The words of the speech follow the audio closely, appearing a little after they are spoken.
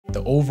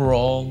The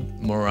overall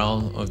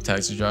morale of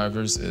taxi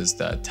drivers is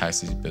that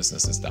taxi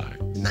business is dying.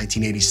 In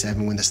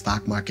 1987, when the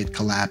stock market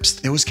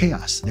collapsed, there was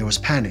chaos, there was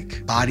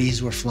panic.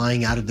 Bodies were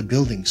flying out of the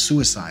buildings,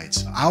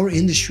 suicides. Our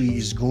industry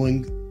is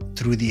going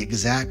through the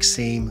exact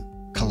same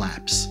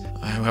collapse.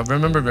 I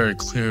remember very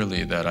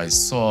clearly that I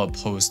saw a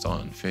post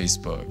on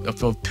Facebook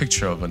of a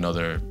picture of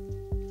another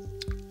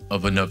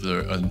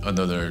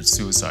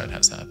suicide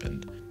has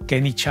happened.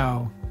 Kenny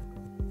Chow.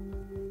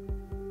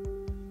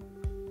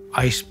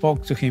 I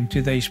spoke to him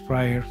 2 days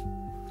prior.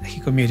 He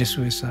committed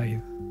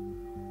suicide.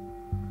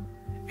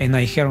 And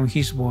I heard on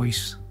his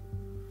voice,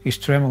 his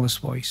tremulous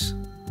voice.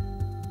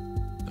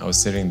 I was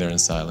sitting there in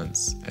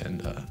silence,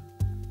 and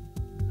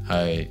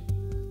I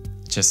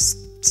just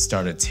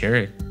started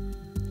tearing.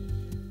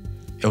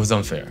 It was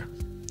unfair.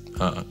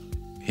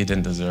 He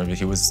didn't deserve it.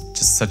 He was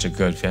just such a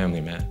good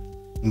family man.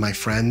 My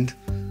friend,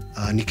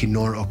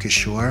 Nikinor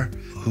Okishore,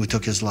 who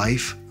took his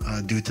life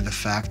due to the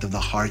fact of the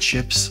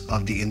hardships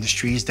of the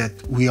industries that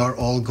we are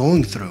all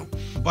going through.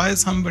 Why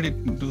somebody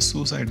do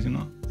suicide,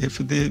 If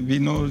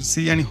we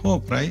see any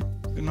hope, right?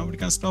 Nobody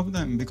can stop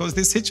them because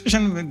this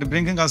situation is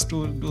bringing us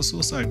to do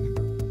suicide.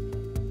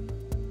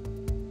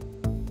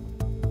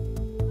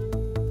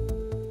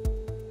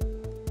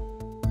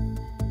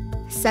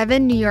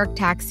 Seven New York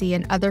taxi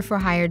and other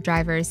for-hire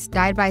drivers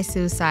died by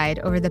suicide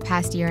over the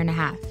past year and a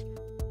half.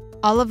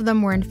 All of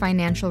them were in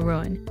financial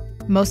ruin,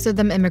 most of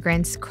them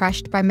immigrants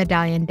crushed by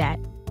medallion debt.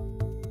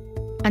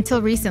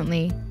 Until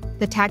recently,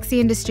 the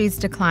taxi industry's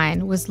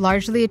decline was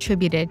largely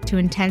attributed to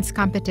intense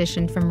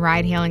competition from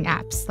ride-hailing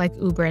apps like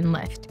Uber and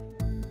Lyft.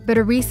 But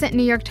a recent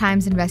New York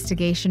Times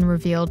investigation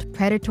revealed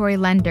predatory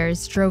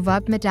lenders drove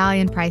up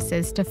medallion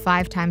prices to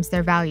 5 times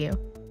their value,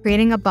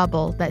 creating a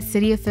bubble that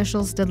city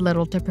officials did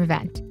little to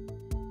prevent.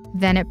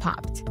 Then it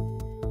popped.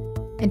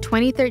 In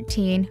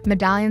 2013,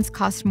 medallions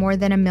cost more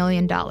than $1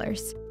 million.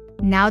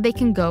 Now they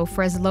can go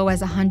for as low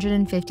as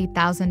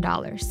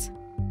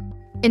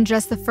 $150,000. In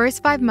just the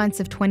first 5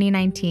 months of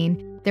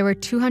 2019, there were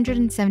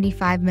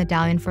 275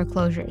 medallion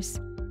foreclosures.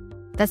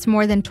 That's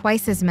more than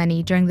twice as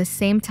many during the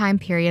same time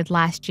period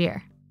last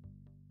year.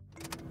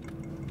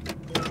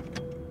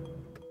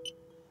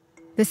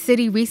 The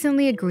city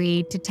recently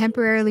agreed to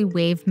temporarily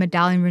waive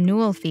medallion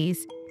renewal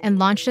fees and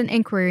launched an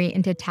inquiry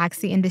into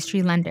taxi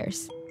industry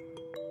lenders.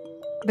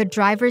 But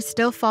drivers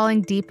still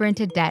falling deeper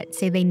into debt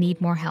say they need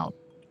more help.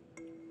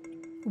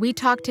 We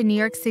talked to New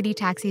York City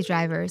taxi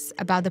drivers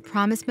about the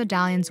promise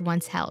medallions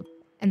once held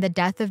and the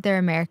death of their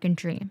American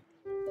dream.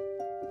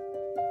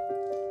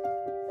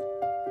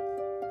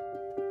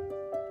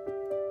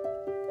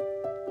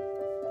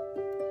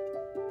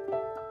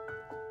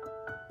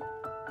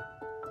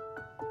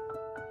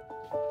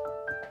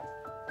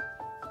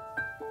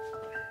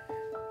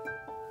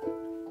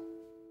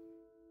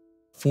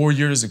 Four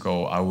years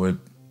ago, I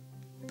would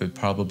be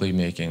probably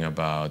making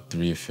about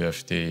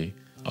 $350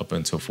 up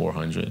until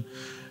 $400.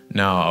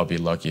 Now I'll be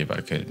lucky if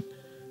I could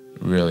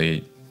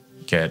really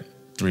get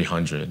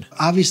 $300.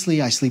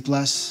 Obviously, I sleep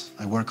less,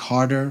 I work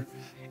harder.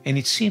 And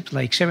it seems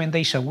like 7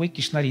 days a week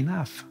is not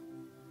enough.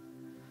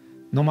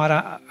 No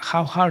matter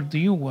how hard do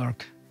you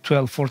work,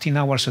 12, 14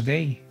 hours a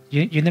day,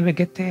 you never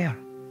get there.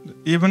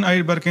 Even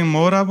I working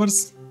more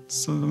hours,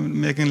 so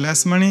making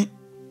less money.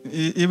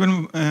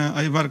 Even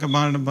I work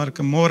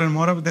more and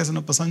more hours, there's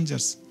no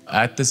passengers.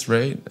 At this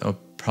rate, it'll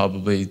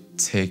probably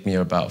take me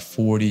about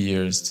 40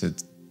 years to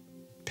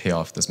pay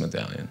off this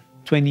medallion.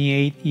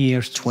 28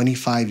 years.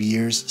 25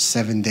 years,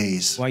 7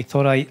 days. I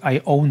thought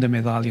I owned the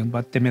medallion,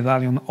 but the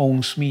medallion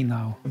owns me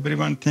now.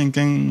 Everyone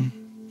thinking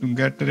to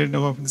get rid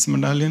of this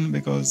medallion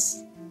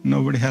because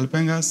nobody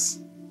helping us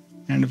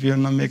and we are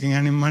not making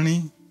any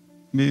money.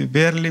 We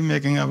barely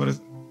making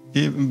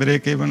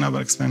break even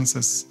our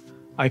expenses.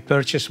 I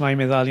purchased my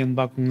medallion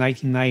back in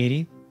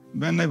 1990.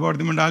 When I bought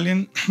the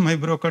medallion, my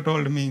broker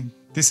told me,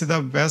 this is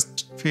the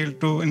best field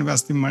to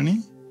invest the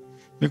money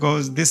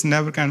because this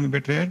never can be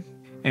betrayed.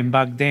 And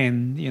back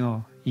then,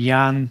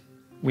 young,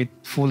 with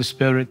full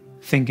spirit,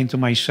 thinking to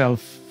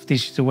myself,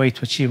 this is the way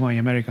to achieve my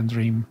American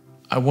dream.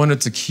 I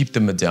wanted to keep the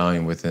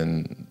medallion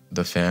within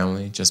the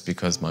family just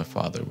because my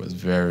father was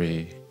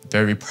very,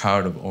 very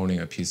proud of owning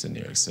a piece of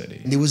New York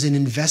City. It was an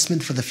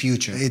investment for the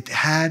future. It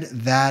had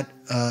that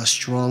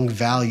strong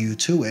value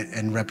to it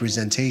and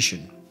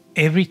representation.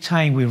 Every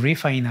time we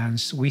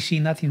refinance, we see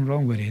nothing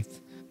wrong with it.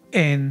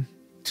 And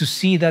to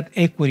see that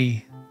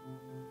equity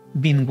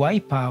being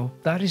wiped out,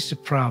 that is the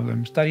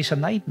problem. That is a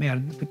nightmare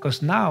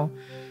because now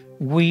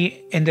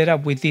we ended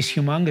up with these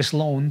humongous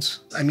loans.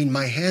 I mean,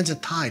 my hands are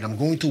tied. I'm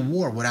going to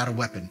war without a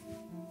weapon.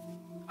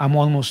 I'm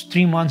almost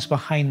 3 months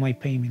behind my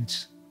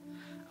payments.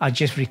 I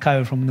just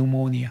recovered from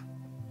pneumonia.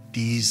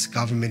 These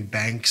government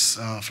banks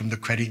from the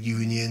credit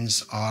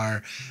unions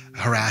are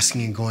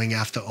harassing and going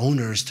after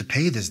owners to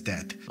pay this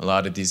debt. A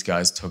lot of these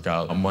guys took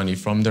out money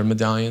from their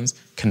medallions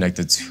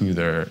connected to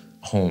their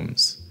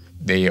homes.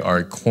 They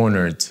are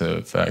cornered to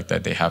the fact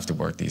that they have to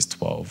work these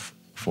 12,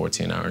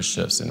 14-hour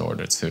shifts in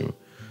order to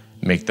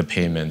make the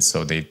payments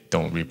so they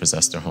don't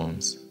repossess their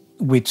homes.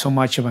 With so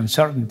much of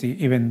uncertainty,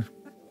 even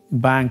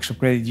banks or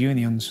credit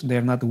unions,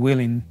 they're not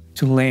willing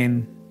to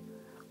lend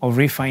or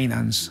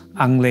refinance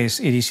unless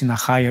it is in a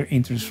higher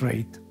interest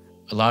rate.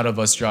 A lot of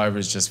us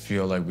drivers just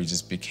feel like we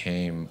just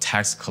became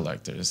tax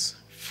collectors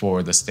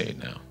for the state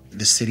now.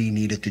 The city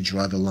needed to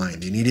draw the line.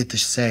 They needed to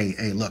say,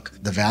 hey, look,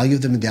 the value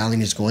of the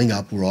medallion is going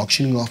up. We're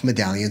auctioning off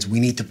medallions. We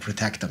need to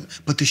protect them.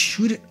 But to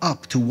shoot it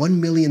up to $1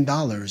 million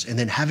and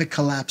then have it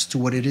collapse to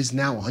what it is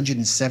now,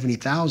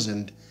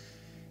 $170,000,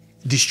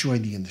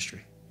 destroyed the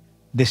industry.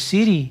 The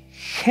city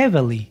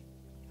heavily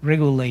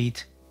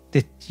regulate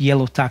the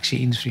yellow taxi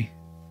industry.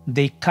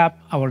 They cap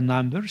our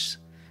numbers.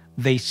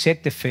 They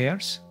set the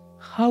fares.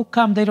 How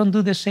come they don't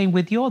do the same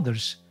with the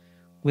others,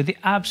 with the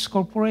apps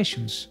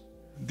corporations?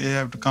 They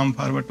have to come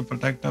forward to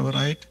protect our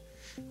right.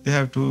 They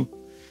have to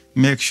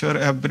make sure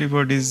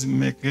everybody is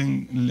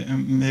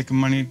make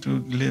money to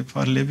live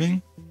for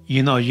living.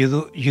 You know,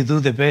 you do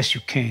the best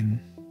you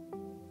can,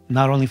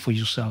 not only for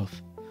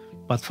yourself,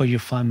 but for your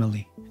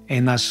family.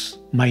 And as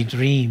my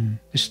dream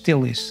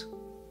still is,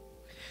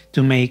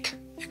 to make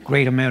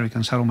great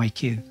Americans out of my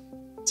kid.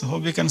 So how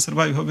we can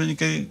survive, how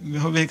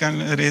we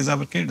can raise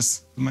our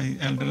kids. My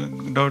elder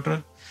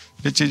daughter,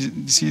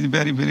 she's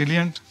very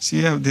brilliant.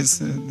 She have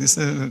this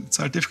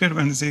certificate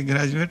when she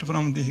graduate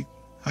from the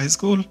high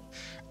school.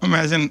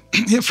 Imagine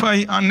if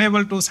I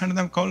unable to send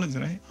them college,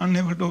 right?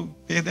 Unable to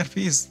pay their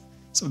fees.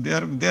 So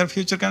their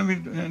future can be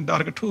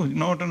dark too.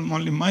 Not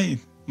only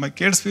my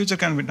kids' future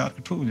can be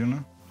dark too, you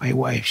know. My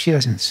wife, she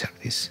doesn't deserve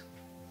this.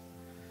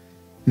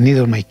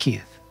 Neither my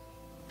kid.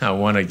 I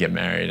want to get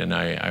married and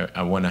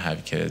I want to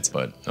have kids,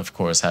 but of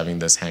course having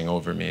this hang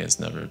over me has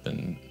never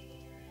been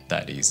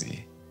that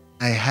easy.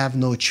 I have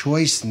no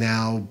choice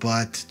now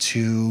but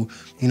to,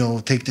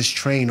 take this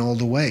train all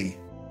the way.